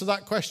can answer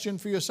that question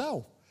for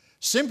yourself.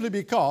 Simply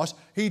because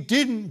he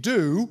didn't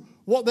do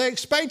what they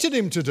expected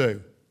him to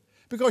do.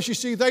 Because, you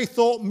see, they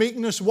thought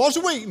meekness was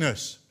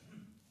weakness.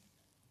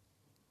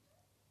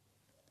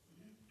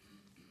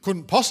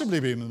 Couldn't possibly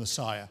be the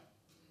Messiah.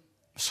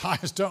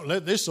 Messiahs don't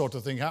let this sort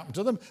of thing happen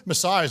to them.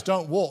 Messiahs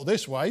don't walk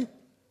this way.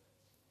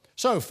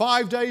 So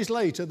 5 days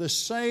later, the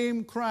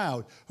same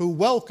crowd who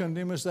welcomed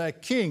him as their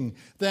king,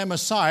 their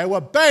Messiah,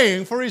 were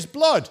baying for his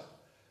blood.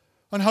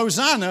 And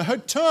Hosanna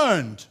had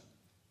turned.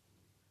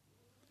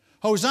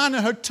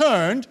 Hosanna had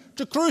turned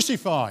to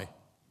crucify.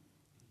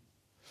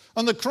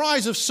 And the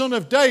cries of Son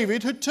of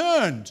David had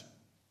turned.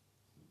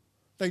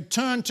 They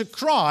turned to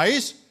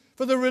cries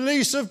for the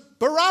release of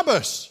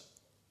Barabbas,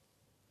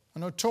 a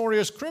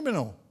notorious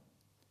criminal.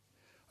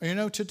 And you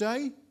know,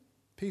 today,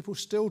 people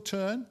still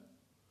turn.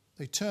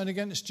 They turn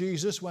against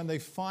Jesus when they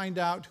find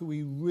out who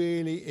he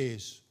really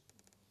is,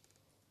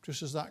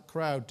 just as that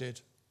crowd did.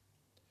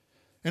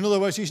 In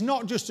other words, he's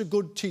not just a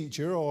good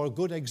teacher or a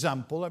good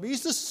example. I mean,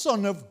 he's the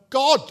Son of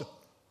God.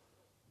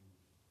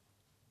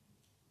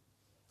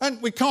 And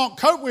we can't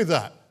cope with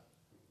that.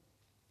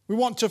 We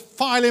want to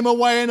file him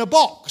away in a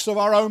box of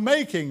our own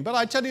making. But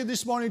I tell you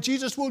this morning,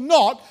 Jesus will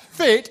not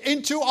fit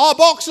into our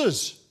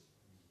boxes.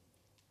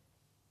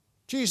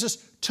 Jesus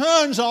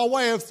turns our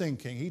way of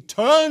thinking. He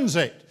turns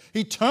it.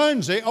 He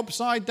turns it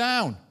upside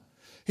down.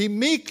 He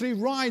meekly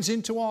rides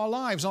into our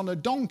lives on a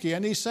donkey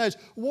and he says,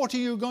 "What are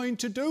you going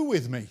to do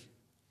with me?"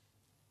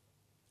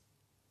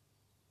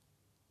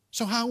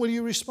 So how will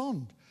you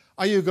respond?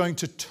 Are you going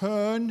to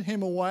turn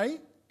him away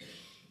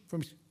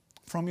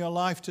from your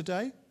life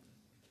today?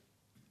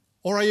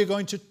 Or are you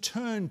going to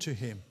turn to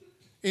him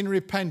in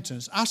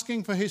repentance,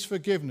 asking for his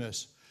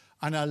forgiveness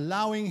and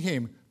allowing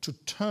him to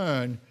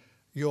turn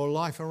your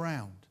life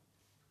around?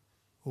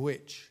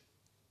 Which?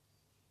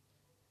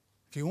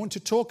 If you want to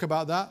talk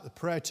about that, the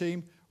prayer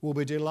team will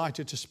be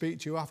delighted to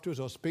speak to you afterwards,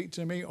 or speak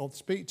to me, or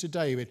speak to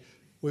David.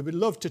 We would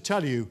love to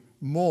tell you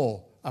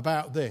more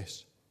about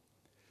this.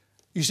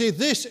 You see,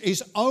 this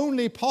is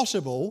only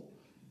possible,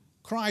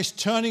 Christ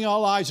turning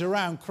our lives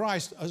around,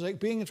 Christ as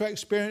being able to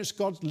experience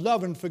God's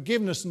love and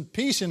forgiveness and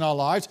peace in our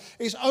lives,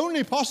 is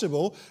only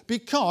possible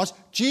because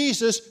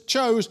Jesus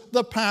chose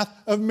the path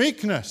of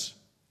meekness,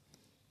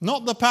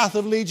 not the path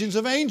of legions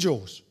of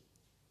angels.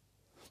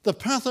 The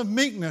path of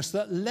meekness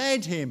that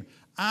led him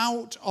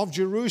out of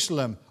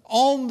Jerusalem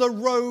on the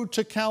road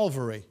to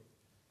Calvary,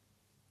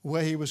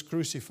 where he was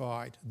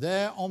crucified.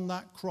 There on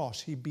that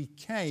cross, he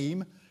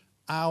became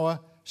our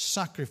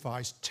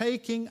sacrifice,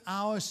 taking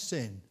our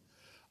sin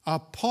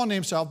upon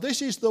himself.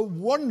 This is the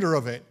wonder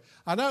of it.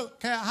 I don't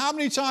care how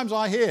many times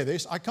I hear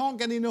this, I can't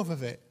get enough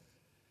of it.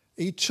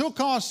 He took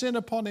our sin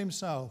upon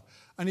himself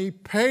and he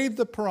paid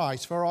the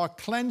price for our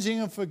cleansing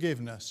and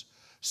forgiveness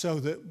so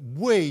that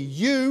we,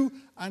 you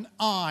and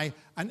I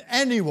and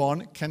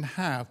anyone can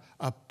have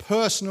a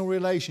personal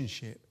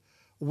relationship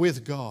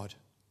with God.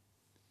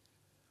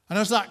 And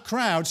as that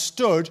crowd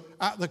stood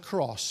at the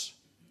cross,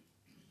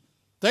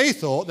 they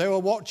thought they were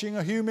watching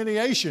a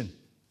humiliation.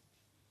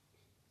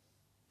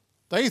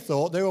 They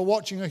thought they were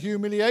watching a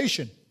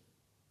humiliation.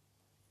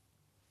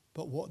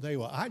 But what they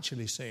were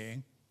actually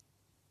seeing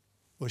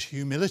was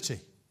humility.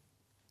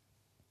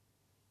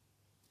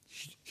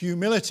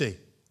 Humility,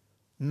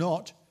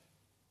 not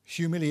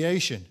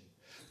humiliation.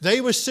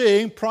 They were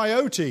seeing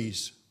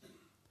priorities.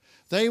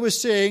 They were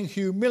seeing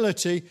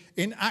humility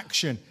in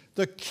action.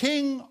 The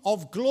King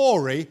of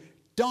Glory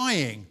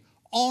dying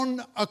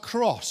on a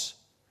cross.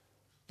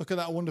 Look at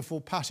that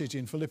wonderful passage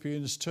in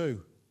Philippians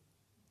 2.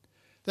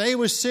 They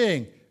were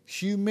seeing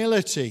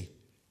humility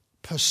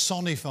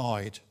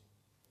personified.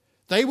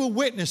 They were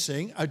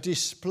witnessing a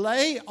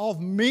display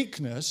of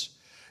meekness,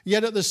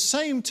 yet at the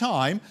same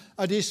time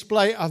a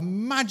display of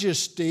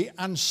majesty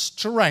and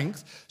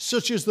strength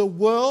such as the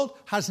world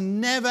has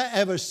never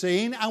ever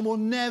seen and will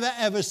never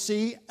ever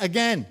see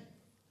again.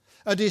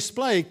 A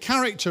display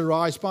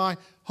characterized by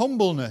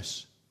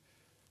humbleness,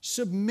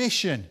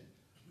 submission,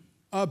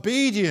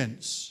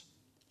 obedience,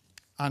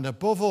 and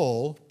above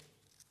all,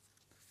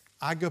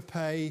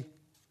 agape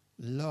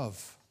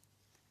love.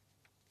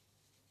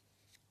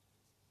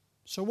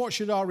 So what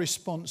should our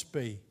response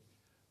be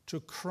to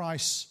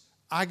Christ's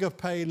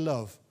agape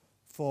love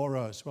for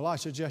us? Well, I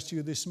suggest to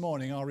you this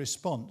morning our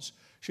response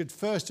should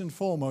first and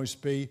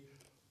foremost be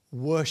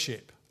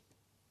worship.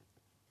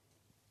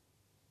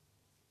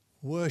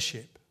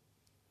 Worship.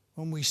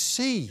 When we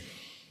see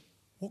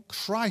what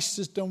Christ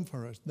has done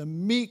for us, the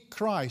meek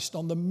Christ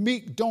on the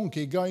meek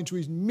donkey going to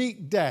his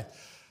meek death,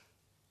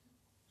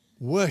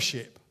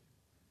 worship.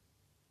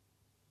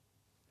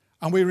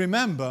 And we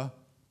remember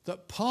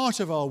that part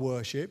of our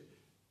worship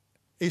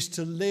is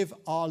to live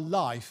our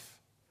life.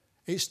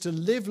 It's to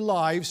live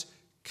lives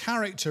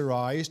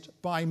characterized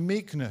by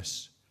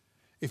meekness.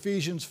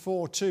 Ephesians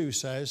 4:2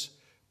 says,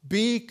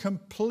 "Be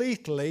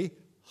completely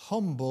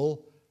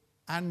humble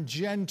and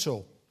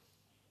gentle."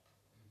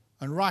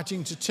 And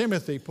writing to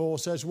Timothy, Paul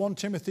says, 1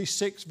 Timothy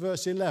 6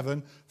 verse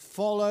 11,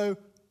 "Follow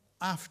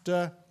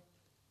after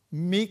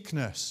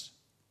meekness."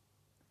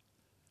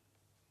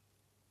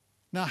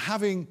 Now,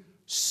 having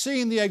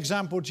seen the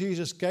example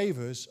Jesus gave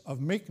us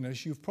of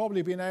meekness, you've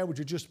probably been able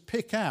to just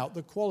pick out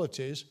the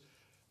qualities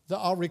that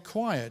are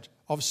required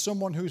of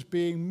someone who's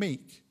being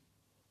meek.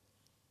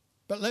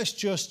 But let's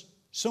just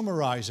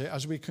summarize it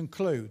as we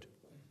conclude.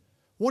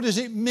 What does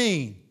it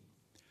mean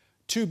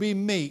to be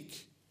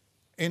meek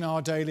in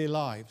our daily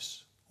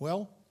lives?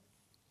 Well,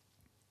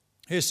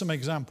 here's some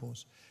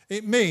examples.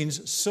 It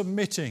means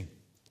submitting.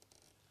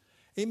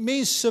 It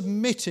means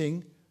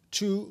submitting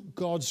to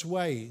God's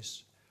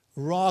ways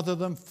rather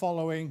than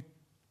following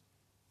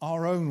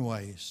our own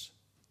ways.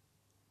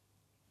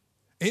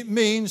 It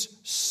means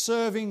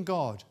serving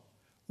God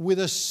with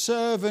a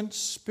servant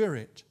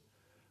spirit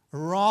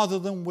rather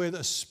than with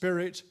a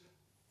spirit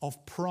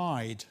of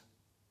pride.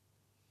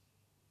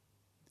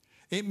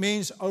 It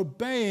means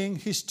obeying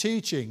his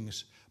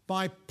teachings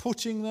by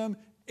putting them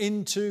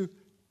into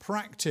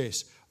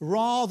practice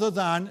rather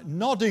than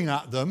nodding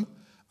at them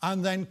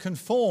and then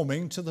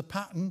conforming to the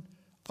pattern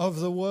of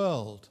the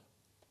world.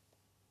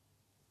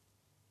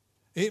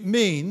 It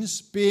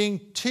means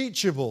being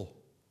teachable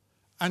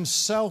and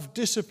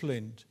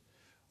self-disciplined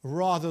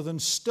rather than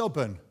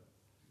stubborn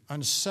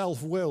and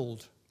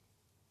self-willed.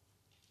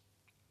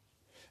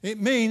 It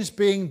means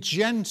being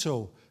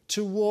gentle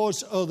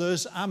towards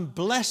others and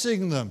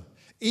blessing them,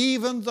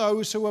 even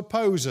those who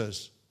oppose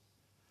us,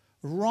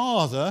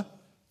 rather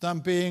than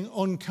being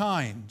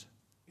unkind,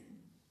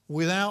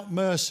 without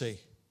mercy,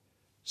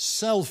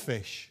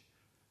 selfish,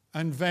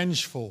 and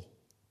vengeful.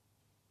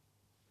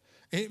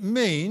 It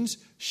means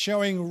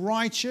showing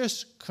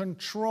righteous,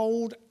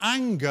 controlled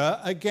anger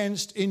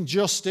against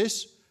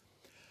injustice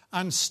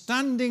and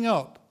standing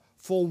up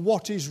for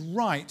what is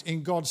right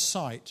in God's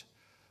sight,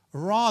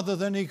 rather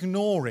than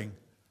ignoring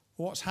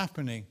what's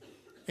happening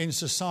in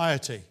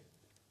society.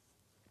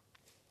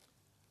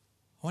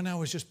 When I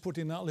was just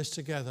putting that list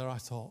together, I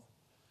thought,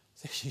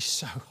 this is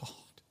so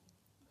hard.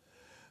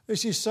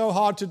 This is so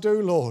hard to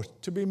do, Lord,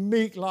 to be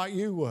meek like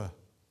you were.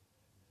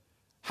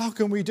 How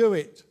can we do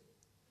it?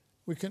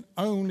 We can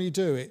only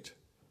do it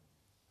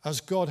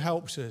as God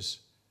helps us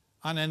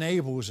and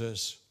enables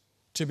us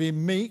to be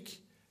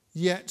meek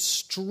yet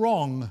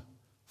strong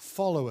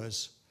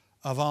followers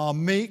of our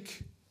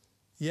meek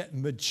yet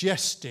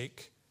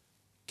majestic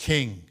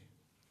King.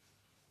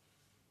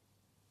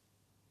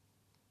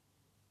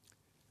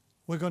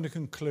 We're going to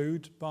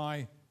conclude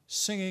by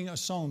singing a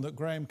song that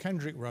Graham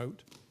Kendrick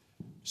wrote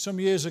some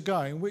years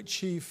ago in which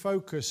he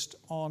focused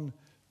on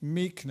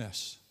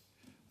meekness.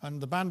 And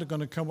the band are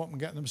going to come up and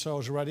get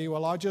themselves ready.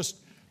 Well, I'll just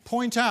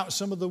point out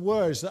some of the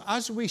words that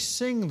as we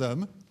sing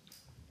them,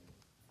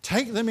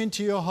 take them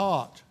into your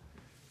heart,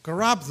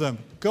 grab them,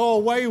 go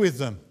away with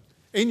them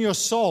in your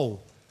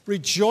soul,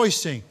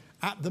 rejoicing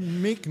at the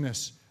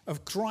meekness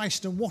of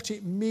Christ and what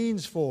it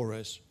means for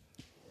us.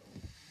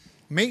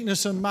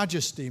 Meekness and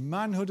majesty,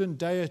 manhood and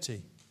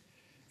deity.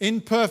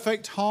 In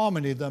perfect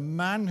harmony, the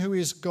man who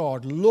is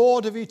God,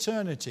 Lord of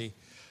eternity,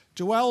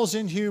 dwells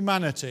in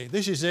humanity.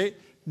 This is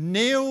it.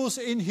 Kneels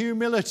in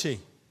humility.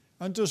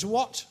 And does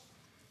what?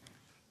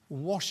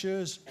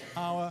 Washes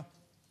our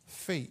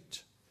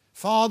feet.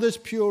 Father's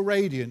pure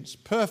radiance,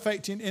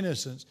 perfect in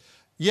innocence,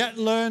 yet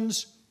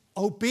learns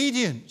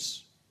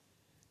obedience.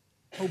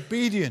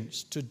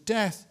 Obedience to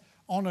death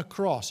on a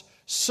cross.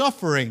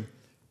 Suffering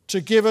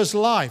to give us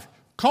life.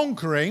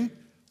 Conquering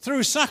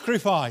through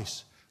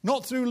sacrifice.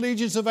 Not through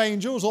legions of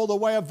angels or the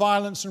way of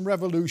violence and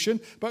revolution,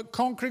 but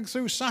conquering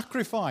through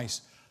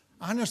sacrifice.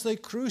 And as they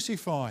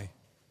crucify,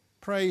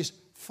 praise,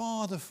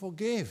 Father,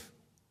 forgive.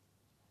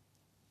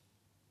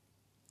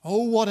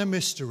 Oh, what a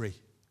mystery.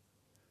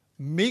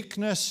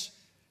 Meekness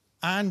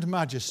and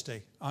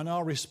majesty. And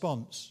our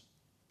response,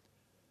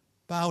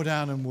 bow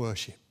down and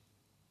worship.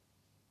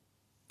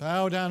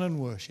 Bow down and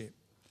worship.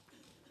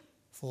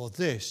 For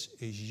this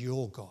is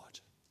your God.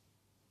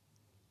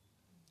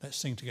 Let's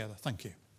sing together. Thank you.